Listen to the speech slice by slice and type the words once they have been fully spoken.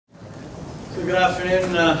So good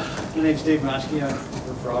afternoon. My name's Dave Matschke. I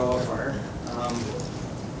work for Ottawa Fire.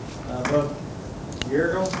 About a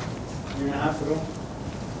year and a half ago,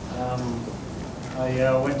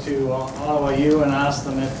 I went to Ottawa U and asked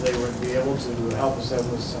them if they would be able to help us out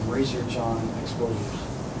with some research on exposures.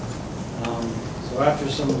 So after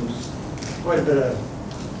quite a bit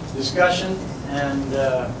of discussion and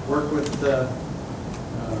work with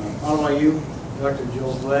Ottawa U, Dr.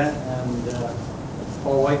 Jules Blatt and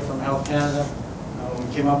Paul White from Health Canada,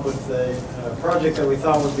 we came up with a project that we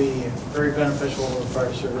thought would be very beneficial to the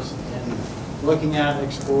fire service in looking at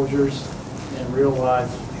exposures in real live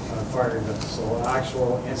fire events, so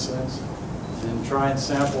actual incidents, and try and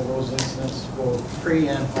sample those incidents both pre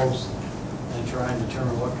and post, and try and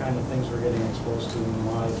determine what kind of things we're getting exposed to in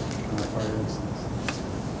live fire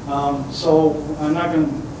incidents. So I'm not going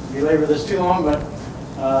to belabor this too long, but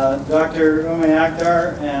Dr. Umme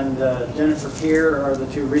Akhtar and Jennifer Keir are the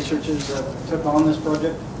two researchers that took on this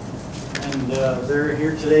project, and they're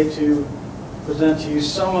here today to present to you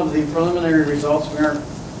some of the preliminary results. We aren't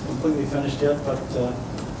completely finished yet, but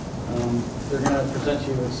they're going to present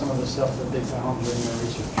you with some of the stuff that they found during their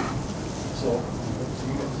research. So,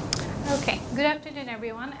 you guys. Okay, good afternoon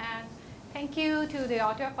everyone, and thank you to the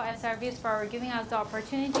Ottawa Fire Service for giving us the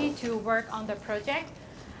opportunity to work on the project.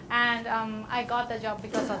 And I got the job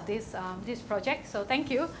because of this project, so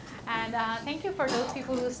thank you. And thank you for those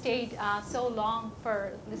people who stayed so long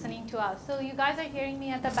for listening to us. So you guys are hearing me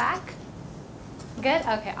at the back? Good?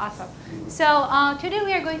 Okay, awesome. So today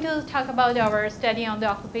we are going to talk about our study on the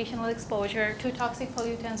occupational exposure to toxic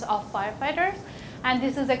pollutants of firefighters. And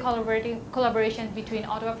this is a collaboration between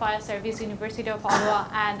Ottawa Fire Service, University of Ottawa,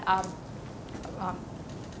 and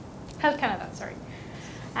Health Canada, sorry.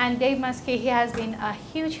 And Dave Matschke, he has been a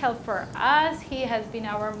huge help for us. He has been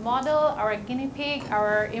our model, our guinea pig,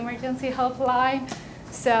 our emergency helpline.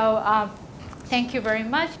 So thank you very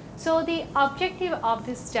much. So the objective of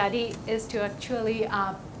this study is to actually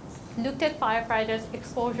look at firefighters'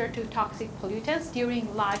 exposure to toxic pollutants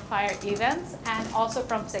during live fire events and also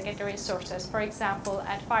from secondary sources, for example,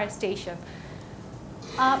 at fire station.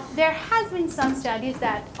 There has been some studies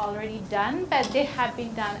that already done, but they have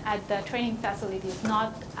been done at the training facilities,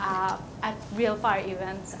 not at real fire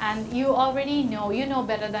events. And you already know, you know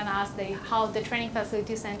better than us how the training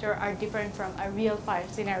facility center are different from a real fire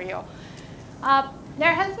scenario.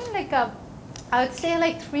 There has been I would say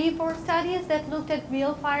 3-4 studies that looked at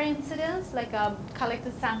real fire incidents,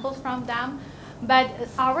 collected samples from them. But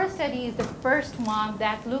our study is the first one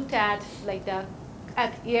that looked at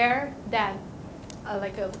at air that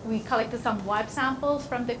we collected some wipe samples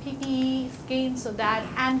from the PPE skin, so that,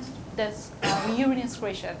 and this urine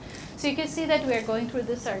excretion. So you can see that we are going through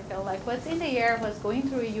the circle, like what's in the air, what's going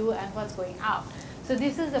through you, and what's going out. So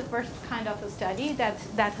this is the first kind of a study that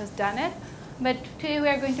has done it. But today we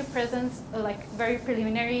are going to present very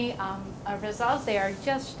preliminary results. They are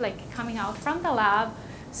just coming out from the lab.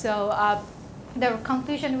 So the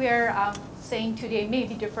conclusion we are saying today may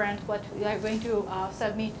be different. What we are going to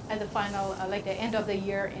submit at the final, the end of the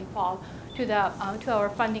year in fall, to our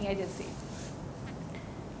funding agency.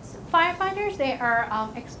 So firefighters, they are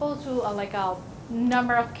exposed to a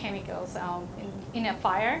number of chemicals in a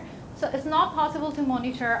fire. So it's not possible to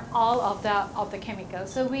monitor all of the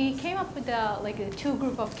chemicals. So we came up with two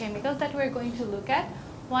group of chemicals that we're going to look at.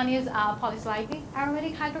 One is polycyclic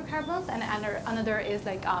aromatic hydrocarbons, and another is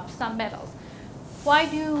some metals. Why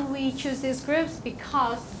do we choose these groups?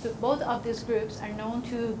 Because both of these groups are known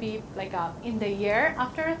to be in the air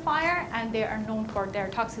after a fire, and they are known for their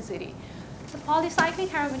toxicity. The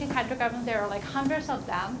polycyclic aromatic hydrocarbons, there are hundreds of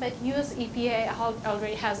them, but US EPA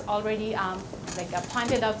has already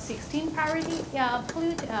pointed out 16 priority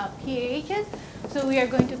PAHs, so we are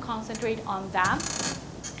going to concentrate on them.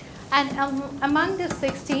 And among the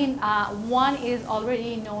 16, one is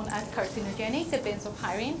already known as carcinogenic, the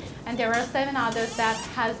benzopyrene, and there are 7 others that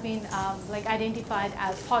has been identified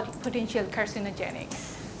as potential carcinogenic.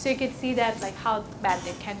 So you can see that how bad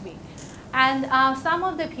they can be. And some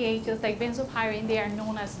of the PAHs, like benzopyrene, they are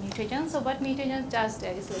known as mutagens. So what mutagens does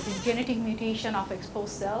is a genetic mutation of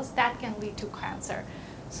exposed cells that can lead to cancer.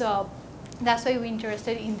 So that's why we're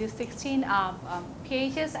interested in these 16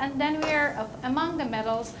 PAHs. And then we are among the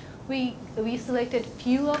metals. We selected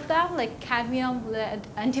few of them, like cadmium, lead,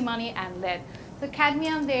 antimony, and lead. The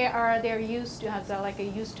cadmium, they're used as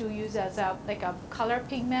used to use as a color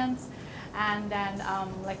pigments, and then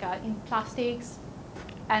in plastics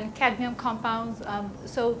and cadmium compounds.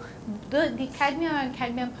 So the cadmium and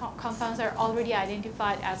cadmium compounds are already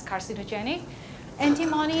identified as carcinogenic.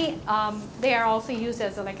 Antimony, they are also used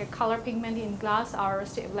as a color pigment in glass or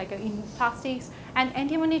in plastics. And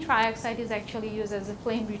antimony trioxide is actually used as a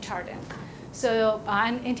flame retardant. So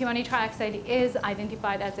antimony trioxide is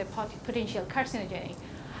identified as a potential carcinogenic.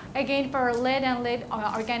 Again, for lead and lead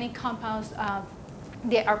organic compounds,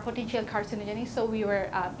 they are potential carcinogenic, so we were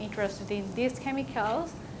interested in these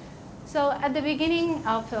chemicals. So at the beginning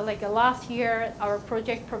of last year, our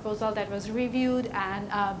project proposal that was reviewed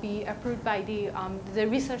and be approved by the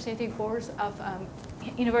research ethics boards of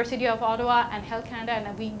University of Ottawa and Health Canada,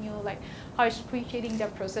 and we knew how excruciating the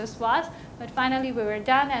process was. But finally, we were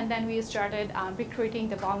done, and then we started recruiting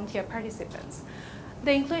the volunteer participants.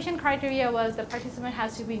 The inclusion criteria was the participant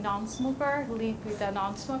has to be non-smoker, live with a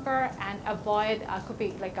non-smoker, and avoid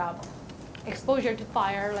exposure to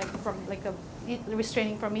fire,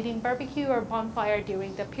 restraining from eating barbecue or bonfire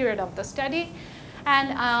during the period of the study.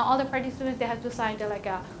 And all the participants, they have to sign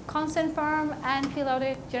a consent form and fill out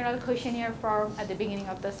a general questionnaire form at the beginning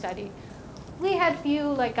of the study. We had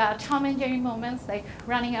few Tom and Jerry moments, like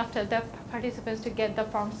running after the participants to get the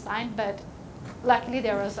form signed, but luckily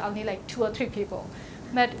there was only 2 or 3 people.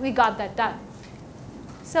 But we got that done.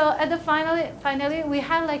 So at the finally we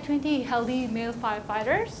had 20 healthy male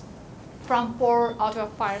firefighters from 4 Ottawa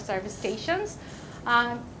fire service stations.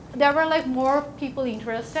 There were more people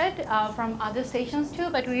interested from other stations too,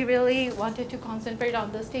 but we really wanted to concentrate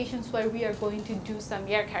on the stations where we are going to do some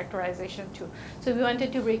air characterization too. So we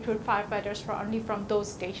wanted to recruit firefighters only from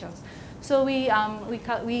those stations. So we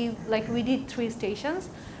did 3 stations.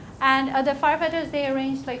 And the firefighters, they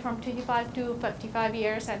ranged from 25 to 55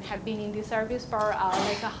 years and have been in the service for a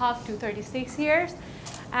half to 36 years.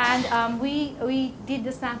 And we did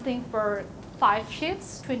the sampling for 5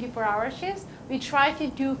 shifts, 24-hour shifts. We tried to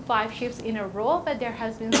do 5 shifts in a row, but there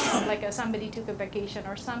has been some, somebody took a vacation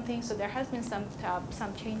or something, so there has been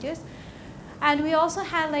some changes. And we also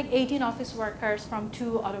had 18 office workers from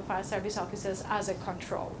 2 Ottawa Fire Service offices as a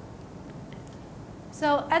control.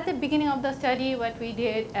 So at the beginning of the study, what we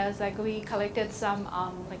did is we collected some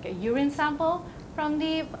a urine sample from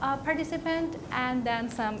the participant, and then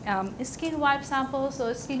some skin wipe samples.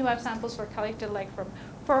 So skin wipe samples were collected from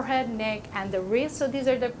forehead, neck, and the wrist. So these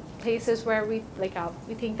are the places where we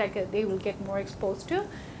think that they will get more exposed to.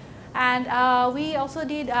 And we also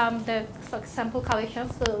did the sample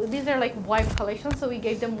collections. So these are wipe collections. So we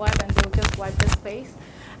gave them wipe, and they'll just wipe this place.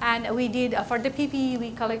 And we did, for the PPE,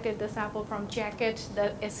 we collected the sample from jacket,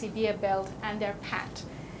 the SCBA belt, and their pant.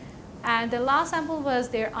 And the last sample was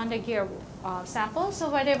their undergear sample, so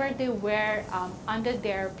whatever they wear under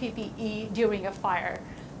their PPE during a fire.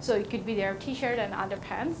 So it could be their t-shirt and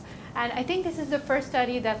underpants. And I think this is the first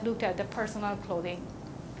study that looked at the personal clothing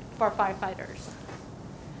for firefighters.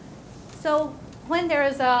 So when there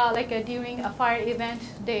is during a fire event,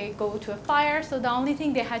 they go to a fire. So the only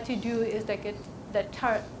thing they had to do is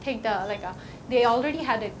they already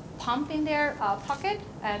had a pump in their pocket,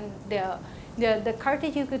 and the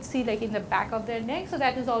cartridge you could see in the back of their neck, so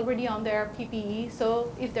that is already on their PPE.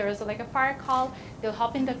 So if there is a fire call, they'll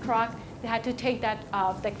hop in the truck. They had to take that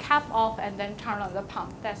the cap off and then turn on the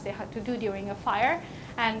pump. That's they had to do during a fire,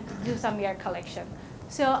 and do some air collection.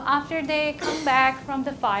 So after they come back from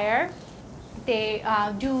the fire, they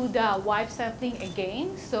do the wipe sampling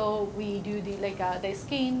again. So we do the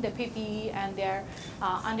skin, the PPE, and their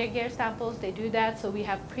undergear samples. They do that. So we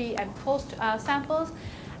have pre and post samples.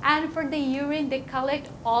 And for the urine, they collect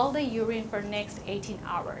all the urine for next 18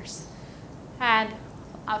 hours. And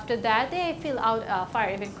after that, they fill out a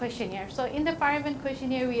fire event questionnaire. So in the fire event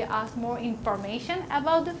questionnaire, we ask more information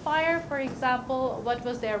about the fire. For example, what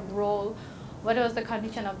was their role? What was the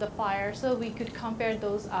condition of the fire? So we could compare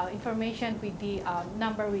those information with the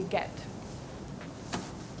number we get.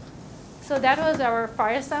 So that was our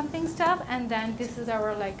fire sampling stuff, and then this is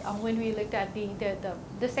our when we looked at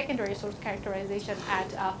the secondary source characterization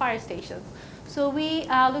at fire stations. So we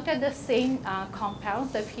looked at the same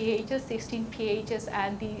compounds, the pHs, 16 pHs,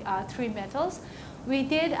 and the 3 metals. We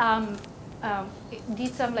did some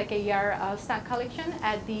a ER sample collection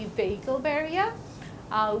at the vehicle area.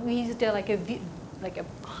 We used a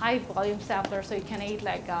high volume sampler, so you can eat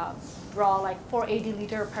raw 480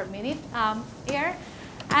 liter per minute air.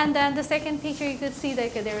 And then the second picture, you could see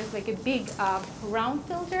there is a big round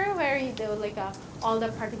filter where there was all the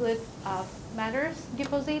particulate matters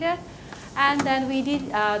deposited. And then we did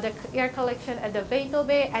the air collection at the vehicle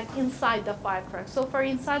bay and inside the fire truck. So for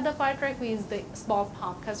inside the fire truck, we use the small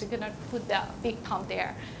pump because you cannot put the big pump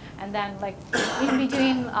there. And then in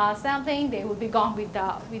between sampling, they will be gone with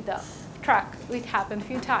the truck. It happened a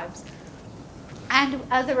few times. And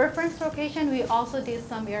as a reference location, we also did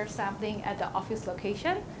some air sampling at the office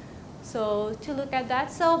location. So to look at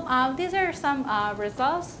that, so these are some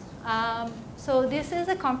results. So this is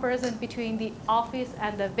a comparison between the office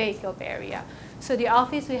and the vehicle area. So the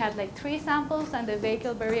office, we had like 3 samples, and the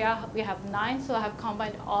vehicle area, we have 9. So I have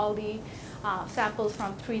combined all the samples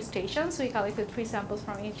from 3 stations. So we collected 3 samples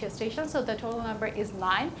from each station. So the total number is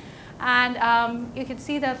 9. And you can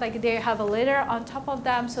see that like they have a letter on top of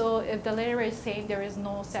them. So if the letter is same, there is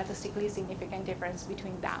no statistically significant difference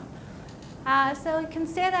between them. So I can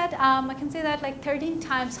say that like 13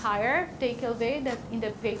 times higher vehicle weight. That in the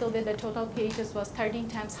vehicle weight, the total pHs was 13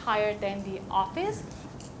 times higher than the office.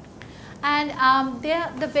 And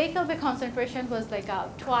the vehicle weight concentration was like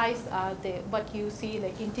twice what you see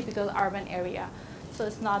like in typical urban area. So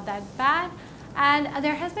it's not that bad. And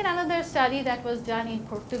there has been another study that was done in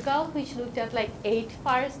Portugal, which looked at like 8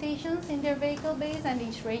 fire stations in their vehicle base, and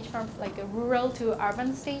each range from like a rural to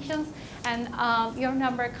urban stations. And your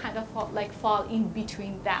number kind of fall in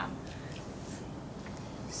between them.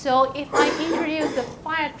 So if I introduce the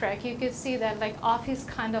fire truck, you can see that like office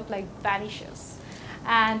kind of like vanishes.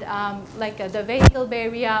 And the vehicle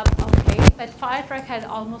area, okay, but fire truck had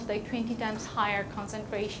almost like 20 times higher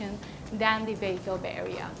concentration than the vehicle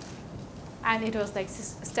area. And it was like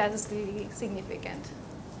statistically significant.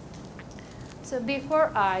 So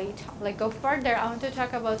before I go further, I want to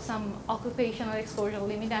talk about some occupational exposure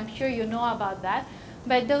limit. I'm sure you know about that.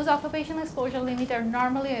 But those occupational exposure limits are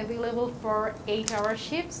normally available for 8-hour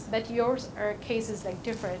shifts, but yours case is like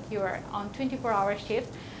different. You are on 24-hour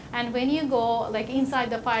shift. And when you go like inside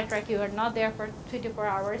the fire truck, you are not there for 24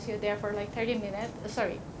 hours. You're there for like 30 minutes,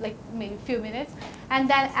 like maybe a few minutes. And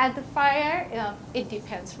then at the fire, it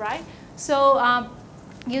depends, right? So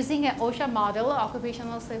using an OSHA model,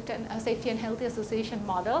 Occupational Safety and Health Association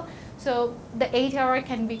model, so the 8-hour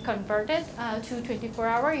can be converted to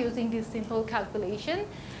 24-hour using this simple calculation.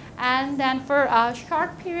 And then for a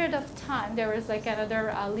short period of time, there is like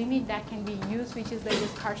another limit that can be used, which is the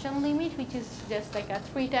discussion limit, which is just like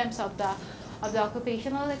 3 times of the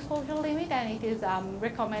occupational exposure limit. And it is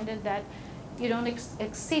recommended that you don't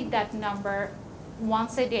exceed that number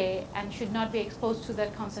once a day and should not be exposed to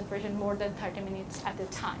that concentration more than 30 minutes at a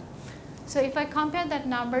time. So if I compare that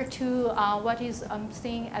number to what is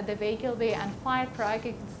seeing at the vehicle bay and fire truck,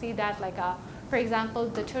 you can see that for example,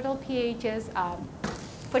 the total pHs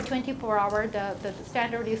for 24 hours, the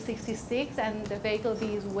standard is 66, and the vehicle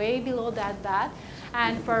B is way below that.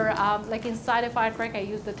 And for inside a fire truck, I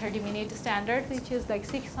use the 30-minute standard, which is like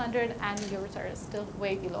 600, and yours are still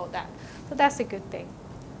way below that. So that's a good thing.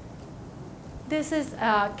 This is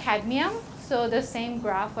cadmium. So the same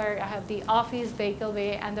graph where I have the office, vehicle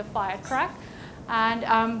bay, and the fire truck.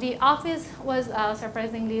 And the office was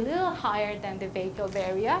surprisingly a little higher than the vehicle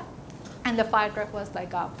area. And the fire truck was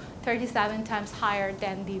 37 times higher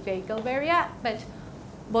than the vehicle area. But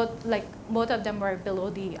both of them were below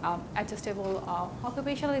the adjustable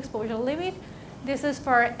occupational exposure limit. This is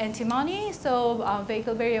for antimony. So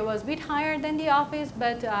vehicle area was a bit higher than the office,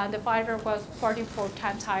 but the fire truck was 44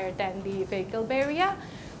 times higher than the vehicle area,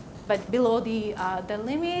 but below the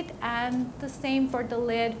limit. And the same for the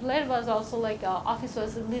lead. Lead was also office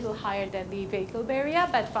was a little higher than the vehicle area,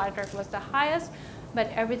 but fire truck was the highest, but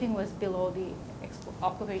everything was below the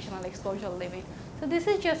occupational exposure limit. So this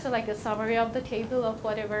is just a summary of the table of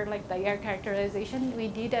whatever the air characterization we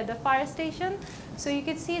did at the fire station. So you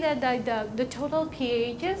can see that the total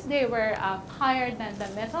pHs, they were higher than the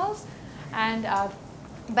metals, and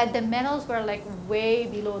but the metals were way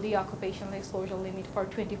below the occupational exposure limit for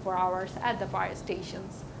 24 hours at the fire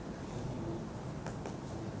stations.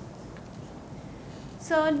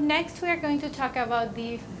 So next we are going to talk about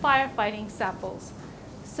the firefighting samples.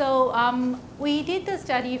 So we did the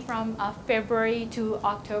study from February to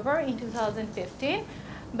October in 2015,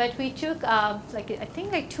 but we took I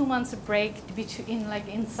think 2 months break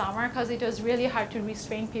in summer, because it was really hard to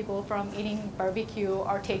restrain people from eating barbecue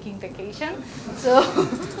or taking vacation. So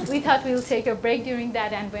we thought we'll take a break during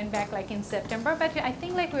that and went back in September. But I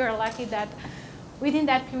think we were lucky that within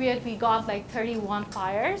that period we got 31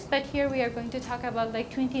 fires. But here we are going to talk about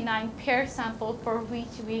 29 pair samples for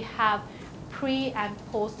which we have pre and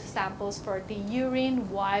post samples for the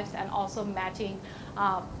urine, wipes, and also matching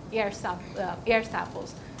air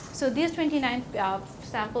samples. So these 29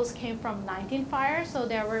 samples came from 19 fires. So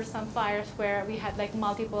there were some fires where we had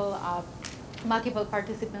multiple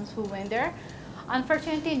participants who went there.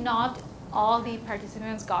 Unfortunately, not all the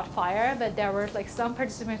participants got fire, but there were some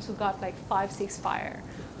participants who got 5-6 fire.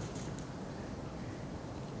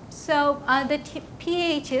 So the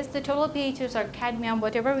pHs, the total pHs are cadmium,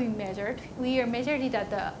 whatever we measured measured it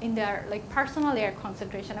in their personal air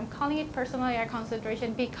concentration. I'm calling it personal air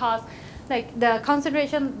concentration because like the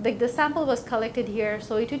concentration, like the sample was collected here,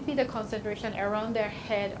 so it would be the concentration around their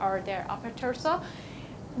head or their upper torso.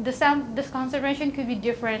 This concentration could be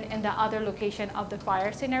different in the other location of the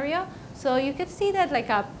fire scenario. So you could see that like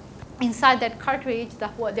inside that cartridge,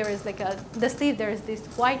 there is like the sleeve, there is this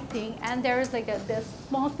white thing, and there is like this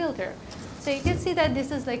small filter. So you can see that this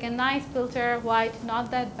is like a nice filter, white, not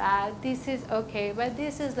that bad. This is okay, but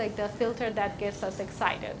this is like the filter that gets us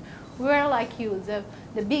excited. We're like you,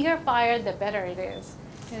 the bigger fire, the better it is,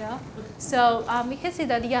 you know? So you can see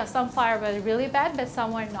that, yeah, some fire were really bad, but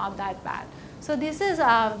some were not that bad. So this is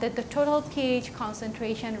the total pH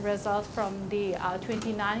concentration results from the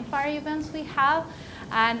 29 fire events we have.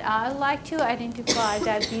 And I'd like to identify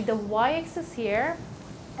that the y-axis here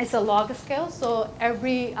is a log scale. So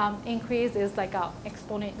every increase is like a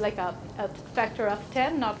exponent, like a factor of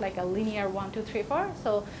 10, not like a linear 1, 2, 3, 4.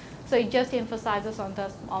 So it just emphasizes on the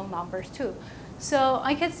small numbers too. So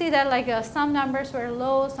I can see that like some numbers were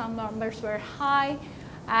low, some numbers were high,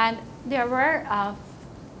 and there were a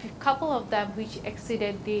couple of them which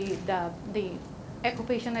exceeded the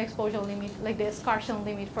occupational exposure limit, like the excursion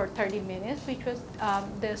limit for 30 minutes, which was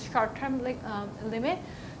the short-term limit.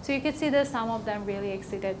 So you can see that some of them really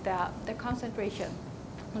exceeded the concentration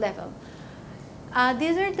level.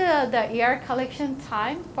 These are the air collection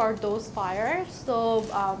time for those fires.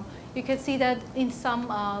 So you can see that in some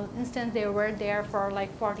instance they were there for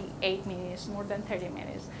like 48 minutes, more than 30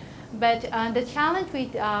 minutes. But the challenge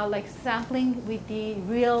with like sampling with the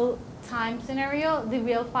real time scenario, the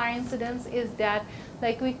real fire incidents, is that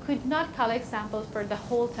like we could not collect samples for the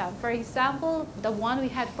whole time. For example, the one we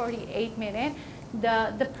had 48 minutes,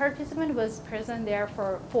 the participant was present there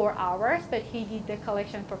for 4 hours, but he did the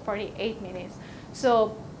collection for 48 minutes.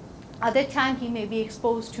 So at that time, he may be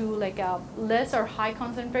exposed to like a less or high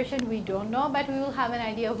concentration, we don't know, but we will have an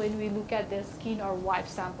idea when we look at the skin or wipe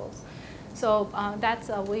samples. So that's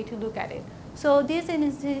a way to look at it. So these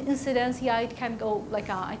incidents, yeah, it can go like,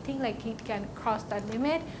 I think like it can cross that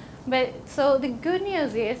limit. But so the good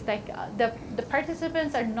news is like the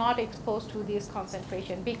participants are not exposed to this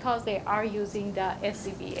concentration because they are using the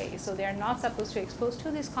SCBA. So they are not supposed to expose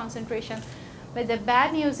to this concentration. But the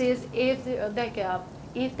bad news is if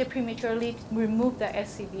they prematurely remove the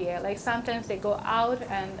SCBA, like sometimes they go out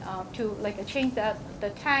and to like change the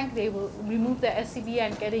tank, they will remove the SCBA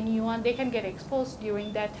and get a new one. They can get exposed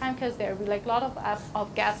during that time because there will be like a lot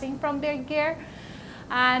of gassing from their gear.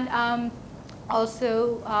 And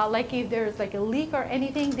also, like if there's like a leak or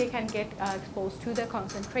anything, they can get exposed to the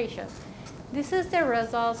concentration. This is the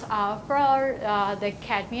results for the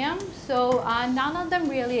cadmium. So none of them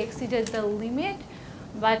really exceeded the limit,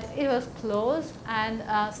 but it was close. And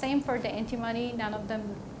same for the antimony, none of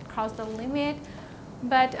them crossed the limit.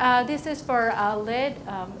 But this is for lead.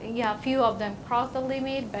 Yeah, few of them crossed the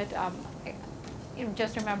limit, but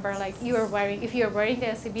just remember, like if you're wearing the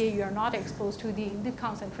SCBA, you're not exposed to the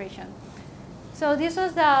concentration. So this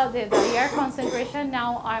was the air concentration.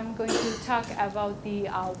 Now I'm going to talk about the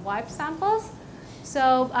wipe samples.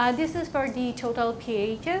 So this is for the total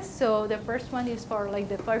pHs. So the first one is for like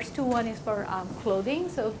the first two one is for clothing,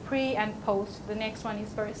 so pre and post. The next one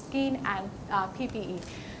is for skin and PPE.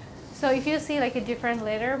 So if you see like a different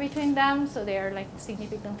letter between them, so they are like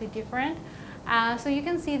significantly different. So you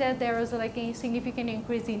can see that there was like a significant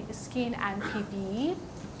increase in skin and PPE,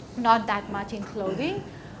 not that much in clothing.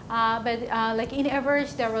 But like in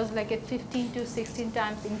average, there was like a 15 to 16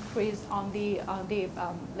 times increase on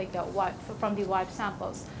from the wipe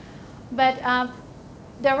samples. But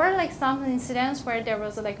there were like some incidents where there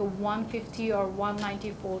was like a 150 or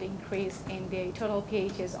 190-fold increase in the total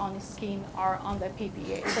pHs on the skin or on the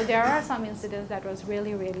PPA. So there are some incidents that was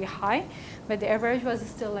really, really high, but the average was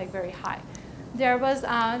still like very high. There was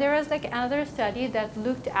like another study that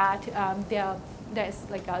looked at the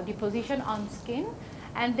deposition on skin.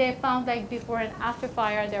 And they found like before and after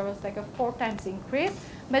fire, there was like a 4 times increase.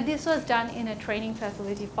 But this was done in a training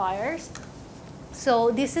facility fires.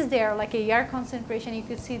 So this is their like a air concentration. You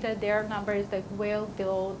could see that their number is like well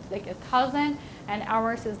below like 1,000, and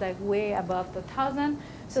ours is like way above the 1,000.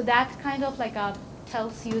 So that kind of like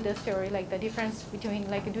tells you the story, like the difference between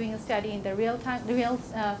like doing a study in the real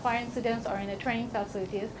fire incidents or in the training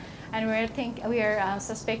facilities. And we are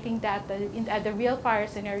suspecting that at the real fire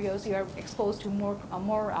scenarios, you are exposed to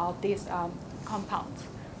more of these compounds.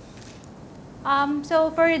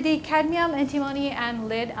 So for the cadmium, antimony, and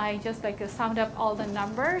lead, I just like summed up all the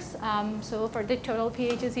numbers. So for the total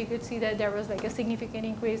pHs, you could see that there was like a significant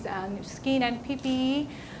increase in skin and PPE.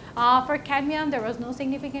 For cadmium, there was no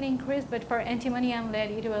significant increase, but for antimony and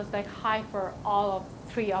lead, it was like high for all of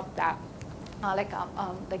 3 of them, like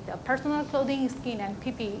the personal clothing, skin, and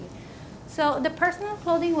PPE. So the personal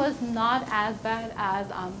clothing was not as bad as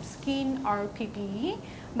skin or PPE,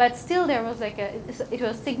 but still there was like it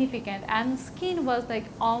was significant, and skin was like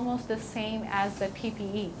almost the same as the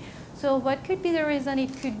PPE. So what could be the reason?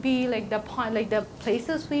 It could be like the point, like the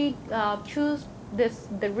places we choose,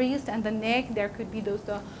 the wrist and the neck. There could be those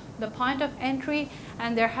the point of entry,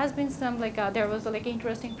 and there has been some there was like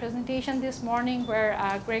interesting presentation this morning where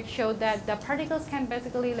Greg showed that the particles can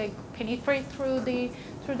basically like penetrate through the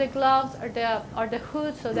gloves or the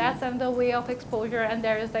hood. So that's another way of exposure. And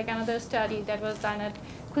there is like another study that was done at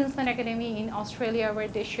Queensland Academy in Australia where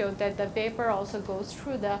they showed that the vapor also goes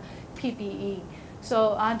through the PPE.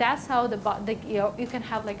 So that's how you can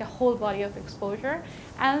have like a whole body of exposure.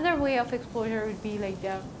 Another way of exposure would be like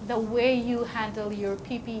the way you handle your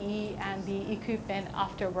PPE and the equipment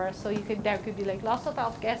afterwards. So there could be like lots of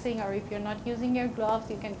outgassing, or if you're not using your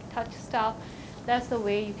gloves, you can touch stuff. That's the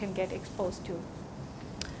way you can get exposed to.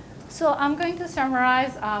 So I'm going to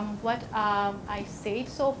summarize what I said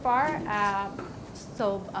so far.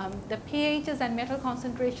 The pHs and metal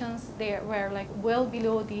concentrations, they were like well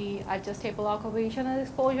below the adjustable occupational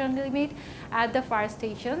exposure limit at the fire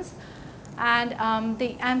stations. And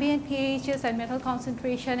the ambient pHs and metal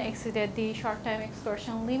concentration exceeded the short-time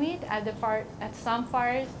excursion limit at some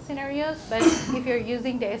fire scenarios. But if you're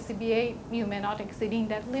using the SCBA, you may not exceeding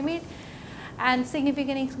that limit. And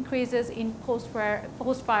significant increases in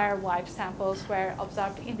post-fire wipe samples were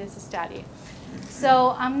observed in this study.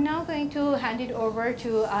 So I'm now going to hand it over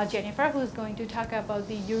to Jennifer, who's going to talk about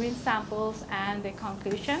the urine samples and the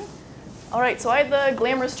conclusion. All right, so I had the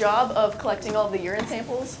glamorous job of collecting all of the urine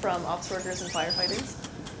samples from office workers and firefighters.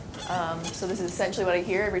 So this is essentially what I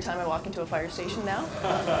hear every time I walk into a fire station now.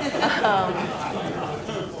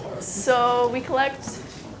 So we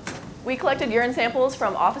collected urine samples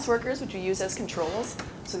from office workers, which we use as controls.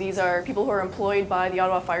 So these are people who are employed by the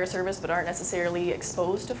Ottawa Fire Service but aren't necessarily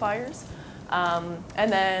exposed to fires.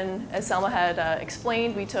 And then, as Selma had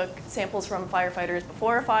explained, we took samples from firefighters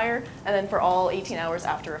before a fire and then for all 18 hours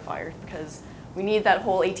after a fire, because we need that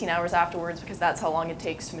whole 18 hours afterwards because that's how long it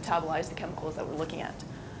takes to metabolize the chemicals that we're looking at.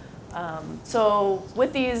 So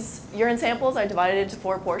with these urine samples, I divided it into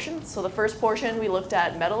 4 portions. So the first portion, we looked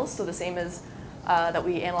at metals, so the same as that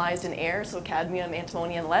we analyzed in air, so cadmium,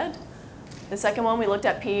 antimony, and lead. The second one, we looked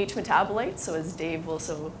at pH metabolites, so as Dave will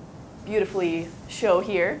so beautifully show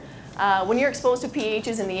here. When you're exposed to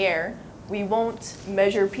pHs in the air, we won't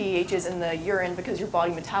measure pHs in the urine because your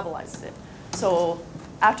body metabolizes it. So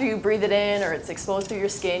after you breathe it in or it's exposed through your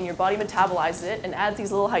skin, your body metabolizes it and adds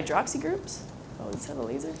these little hydroxy groups. Oh, does it have a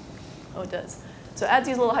laser? Oh, it does. So it adds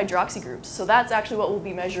these little hydroxy groups. So that's actually what we'll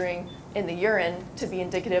be measuring in the urine to be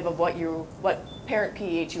indicative of what parent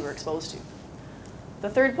pH you were exposed to. The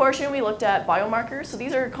third portion, we looked at biomarkers. So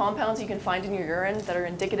these are compounds you can find in your urine that are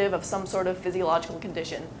indicative of some sort of physiological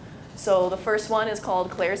condition. So the first one is called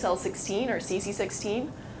clear cell 16 or CC16.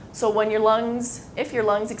 So when if your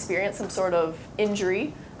lungs experience some sort of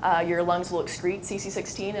injury, your lungs will excrete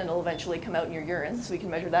CC16 and it'll eventually come out in your urine. So we can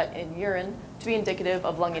measure that in urine to be indicative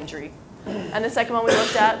of lung injury. And the second one we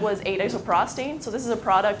looked at was 8-isoprostane. So this is a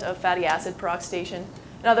product of fatty acid peroxidation.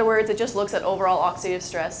 In other words, it just looks at overall oxidative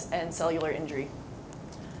stress and cellular injury.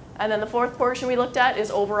 And then the fourth portion we looked at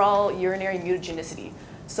is overall urinary mutagenicity.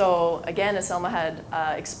 So again, as Selma had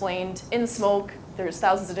explained, in smoke, there's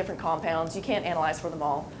thousands of different compounds. You can't analyze for them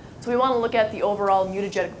all. So we want to look at the overall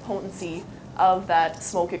mutagenic potency of that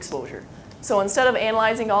smoke exposure. So instead of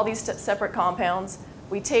analyzing all these separate compounds,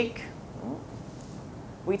 we take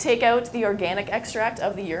out the organic extract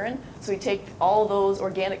of the urine. So we take all those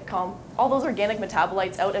organic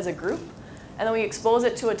metabolites out as a group, and then we expose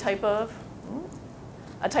it to a type of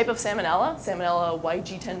salmonella, Salmonella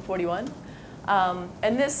YG1041.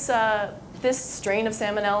 And this strain of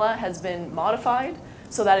salmonella has been modified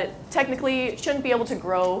so that it technically shouldn't be able to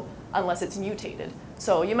grow unless it's mutated.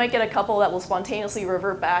 So you might get a couple that will spontaneously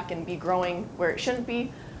revert back and be growing where it shouldn't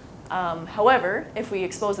be. However, if we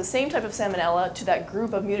expose the same type of salmonella to that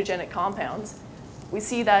group of mutagenic compounds, we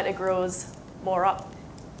see that it grows more up.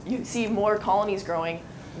 You see more colonies growing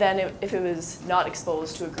than if it was not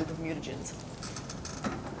exposed to a group of mutagens.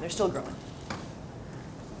 They're still growing.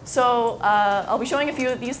 So I'll be showing a few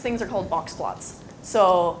of these things are called box plots.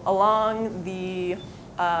 So along the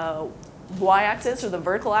y-axis or the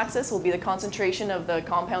vertical axis will be the concentration of the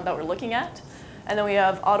compound that we're looking at. And then we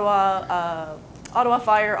have Ottawa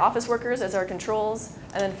Fire office workers as our controls,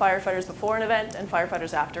 and then firefighters before an event and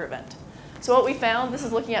firefighters after event. So what we found, this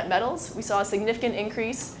is looking at metals. We saw a significant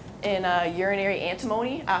increase in urinary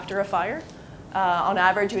antimony after a fire. On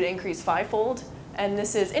average, it would increase 5-fold. And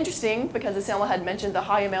this is interesting because as Selma had mentioned, the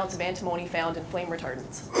high amounts of antimony found in flame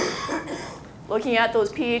retardants. Looking at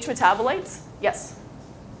those pH metabolites, yes?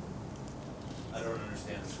 I don't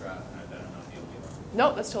understand this graph, and I better not be able to.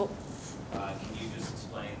 No, that's total. Can you just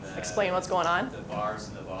Explain what's going on? The bars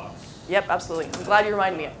in the box? Yep, absolutely. I'm glad you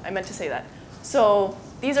reminded me. I meant to say that. So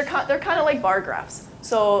these are they're kind of like bar graphs.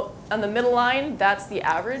 So on the middle line, that's the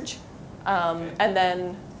average. Okay. And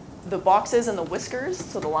then the boxes and the whiskers,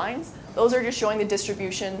 so the lines, those are just showing the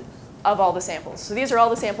distribution of all the samples. So these are all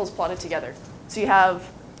the samples plotted together. So you have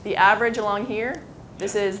the average along here.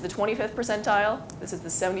 This is the 25th percentile. This is the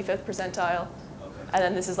 75th percentile. Okay. And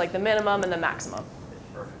then this is like the minimum and the maximum.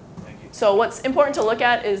 Perfect. Thank you. So what's important to look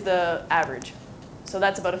at is the average. So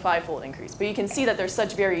that's about a 5-fold increase. But you can see that there's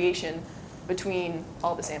such variation between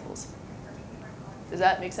all the samples. Does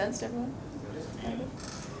that make sense to everyone?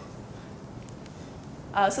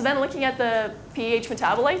 So then looking at the pH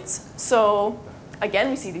metabolites, so again,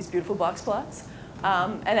 we see these beautiful box plots.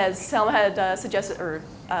 And as Selma had suggested or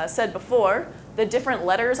said before, the different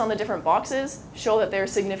letters on the different boxes show that they're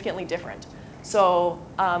significantly different. So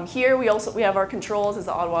here we have our controls as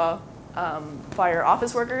the Ottawa fire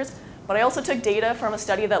office workers, but I also took data from a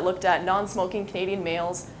study that looked at non-smoking Canadian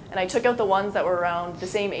males, and I took out the ones that were around the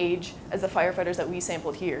same age as the firefighters that we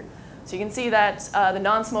sampled here. So you can see that the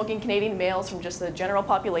non-smoking Canadian males from just the general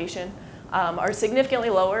population are significantly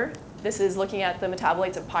lower. This is looking at the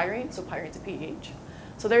metabolites of pyrene, so pyrene's a pH.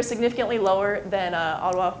 So they're significantly lower than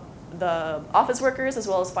Ottawa, the office workers, as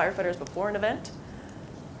well as firefighters before an event.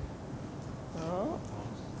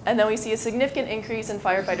 And then we see a significant increase in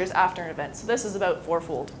firefighters after an event. So this is about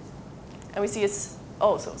 4-fold. And we see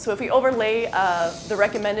so if we overlay the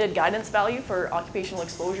recommended guidance value for occupational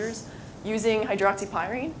exposures using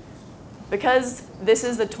hydroxypyrene, because this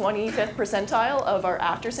is the 25th percentile of our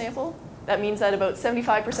after sample, that means that about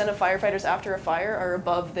 75% of firefighters after a fire are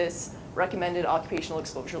above this recommended occupational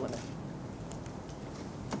exposure limit.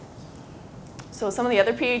 So some of the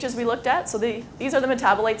other pHs we looked at, so these are the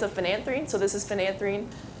metabolites of phenanthrene. So this is phenanthrene.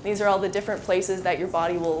 These are all the different places that your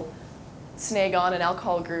body will snag on an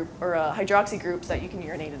alcohol group or a hydroxy group that you can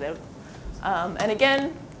urinate it out. And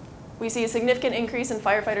again, we see a significant increase in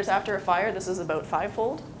firefighters after a fire. This is about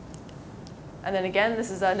 5-fold. And then again, this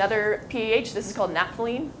is another pH. This is called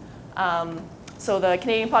naphthalene. So the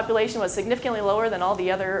Canadian population was significantly lower than all the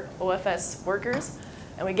other OFS workers.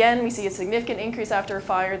 And again, we see a significant increase after a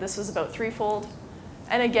fire. This was about 3-fold.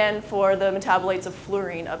 And again, for the metabolites of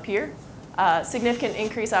fluorine up here, significant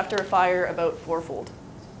increase after a fire, about 4-fold.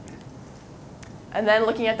 And then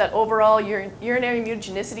looking at that overall urinary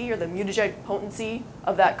mutagenicity, or the mutagenic potency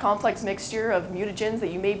of that complex mixture of mutagens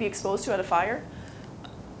that you may be exposed to at a fire,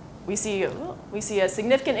 we see a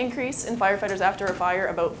significant increase in firefighters after a fire,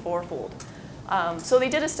 about 4-fold. So they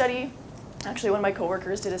did a study, actually one of my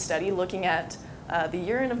coworkers did a study looking at the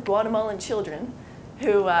urine of Guatemalan children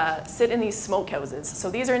who sit in these smokehouses.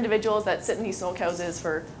 So these are individuals that sit in these smokehouses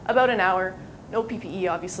for about an hour, no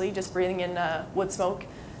PPE obviously, just breathing in wood smoke.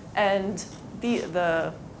 And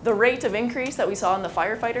the rate of increase that we saw in the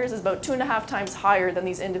firefighters is about 2.5 times higher than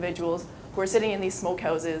these individuals who are sitting in these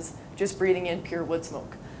smokehouses just breathing in pure wood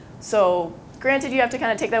smoke. So granted, you have to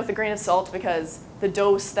kind of take that with a grain of salt because the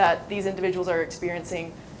dose that these individuals are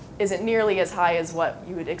experiencing isn't nearly as high as what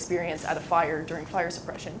you would experience at a fire during fire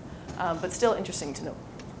suppression, but still interesting to note.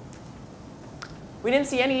 We didn't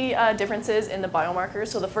see any differences in the biomarkers.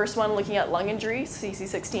 So the first one, looking at lung injury,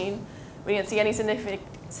 CC16, we didn't see any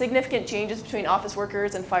significant changes between office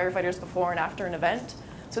workers and firefighters before and after an event.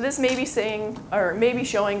 So this may be saying, or may be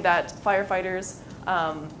showing that firefighters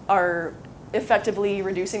are effectively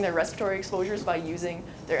reducing their respiratory exposures by using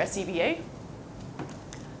their SCBA.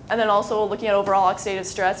 And then also looking at overall oxidative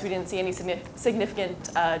stress, we didn't see any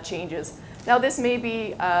significant changes. Now this may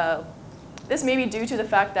be due to the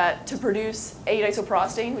fact that to produce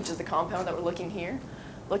 8-isoprostane, which is the compound that we're looking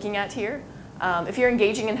at here, if you're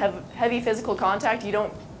engaging in heavy physical contact, you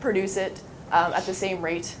don't produce it at the same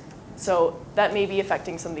rate. So that may be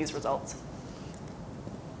affecting some of these results.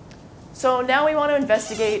 So now we want to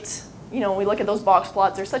investigate, we look at those box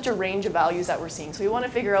plots, there's such a range of values that we're seeing. So we want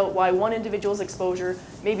to figure out why one individual's exposure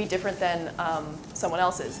may be different than someone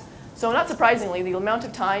else's. So not surprisingly, the amount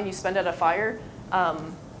of time you spend at a fire,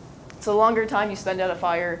 so the longer time you spend at a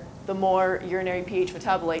fire, the more urinary pH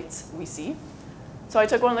metabolites we see. So I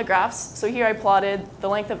took one of the graphs. So here I plotted the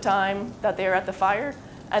length of time that they are at the fire,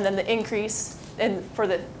 and then the increase, and for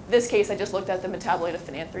this case, I just looked at the metabolite of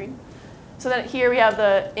phenanthrene. So then here we have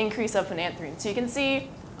the increase of phenanthrene. So you can see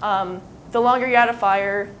the longer you're at a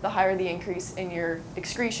fire, the higher the increase in your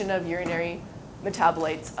excretion of urinary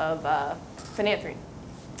metabolites of phenanthrene.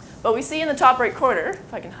 But we see in the top right corner,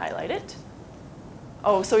 if I can highlight it,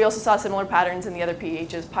 oh, so we also saw similar patterns in the other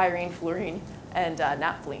pHs, pyrene, fluorine, and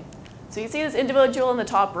naphthalene. So you see this individual in the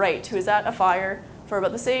top right who is at a fire for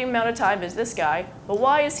about the same amount of time as this guy, but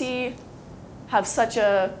why does he have such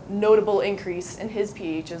a notable increase in his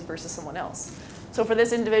pHs versus someone else? So for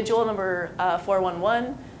this individual, number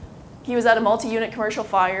 411, he was at a multi-unit commercial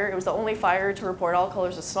fire. It was the only fire to report all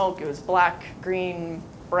colors of smoke. It was black, green,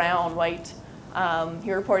 brown, white.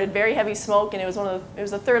 He reported very heavy smoke, and it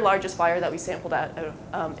was the third largest fire that we sampled at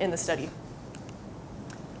in the study.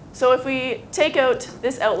 So if we take out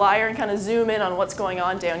this outlier and kind of zoom in on what's going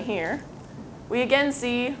on down here, we again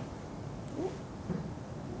see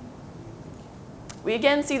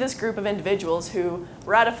this group of individuals who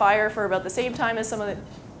were at a fire for about the same time as some of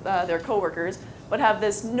their coworkers, but have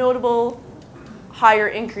this notable higher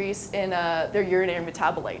increase in their urinary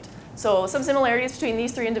metabolite. So some similarities between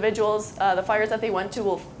these three individuals. The fires that they went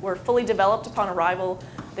to were fully developed upon arrival.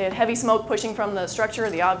 They had heavy smoke pushing from the structure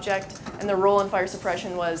of the object, and their role in fire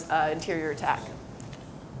suppression was interior attack.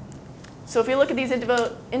 So if you look at these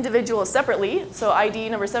individuals separately, so ID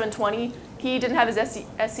number 720, he didn't have his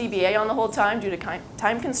SCBA on the whole time due to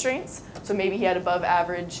time constraints, so maybe he had above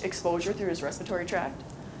average exposure through his respiratory tract.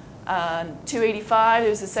 285, it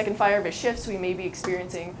was the second fire of his shift, so he may be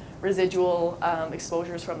experiencing residual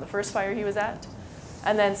exposures from the first fire he was at.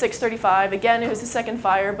 And then 635, again, it was the second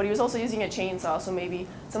fire, but he was also using a chainsaw, so maybe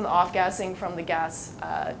some of the off-gassing from the gas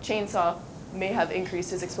chainsaw may have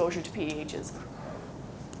increased his exposure to pHs.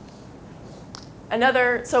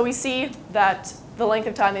 So we see that the length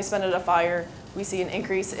of time they spend at a fire, we see an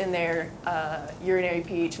increase in their urinary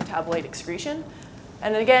pH metabolite excretion.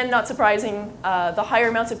 And again, not surprising, the higher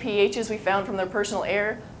amounts of pHs we found from their personal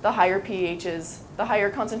air, the higher pHs, the higher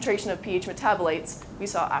concentration of pH metabolites we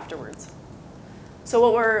saw afterwards. So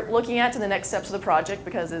what we're looking at in the next steps of the project,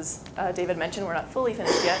 because as David mentioned, we're not fully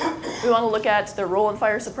finished yet, we want to look at their role in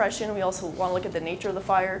fire suppression. We also want to look at the nature of the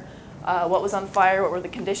fire, what was on fire, what were the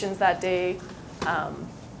conditions that day,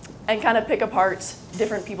 and kind of pick apart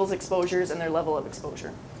different people's exposures and their level of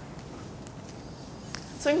exposure.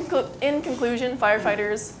 So in conclusion,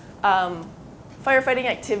 firefighters, firefighting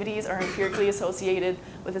activities are empirically associated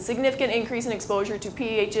with a significant increase in exposure to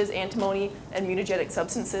PAHs, antimony, and mutagenic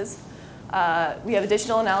substances. We have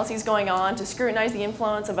additional analyses going on to scrutinize the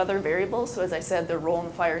influence of other variables. So as I said, the role in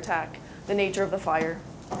the fire attack, the nature of the fire.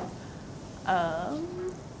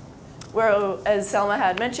 Where, as Selma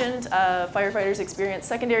had mentioned, firefighters experience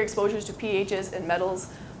secondary exposures to PAHs and metals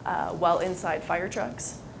while inside fire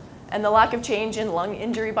trucks. And the lack of change in lung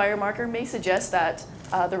injury biomarker may suggest that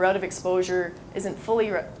the route of exposure isn't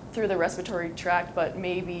fully through the respiratory tract, but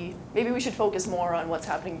maybe we should focus more on what's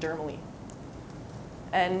happening dermally.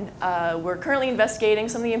 And we're currently investigating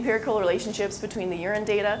some of the empirical relationships between the urine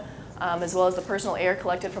data as well as the personal air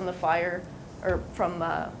collected from the fire, or from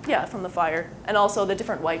the fire, and also the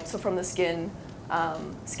different wipes, so from the skin,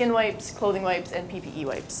 skin wipes, clothing wipes, and PPE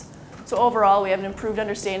wipes. So overall, we have an improved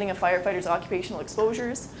understanding of firefighters' occupational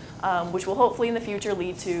exposures, which will hopefully in the future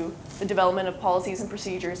lead to the development of policies and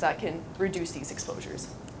procedures that can reduce these exposures.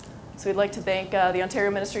 So we'd like to thank the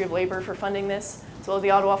Ontario Ministry of Labour for funding this, as well as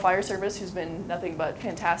the Ottawa Fire Service, who's been nothing but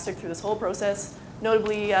fantastic through this whole process,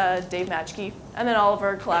 notably Dave Matschke, and then all of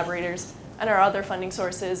our collaborators and our other funding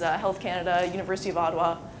sources, Health Canada, University of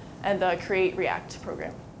Ottawa, and the Create React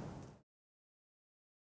program.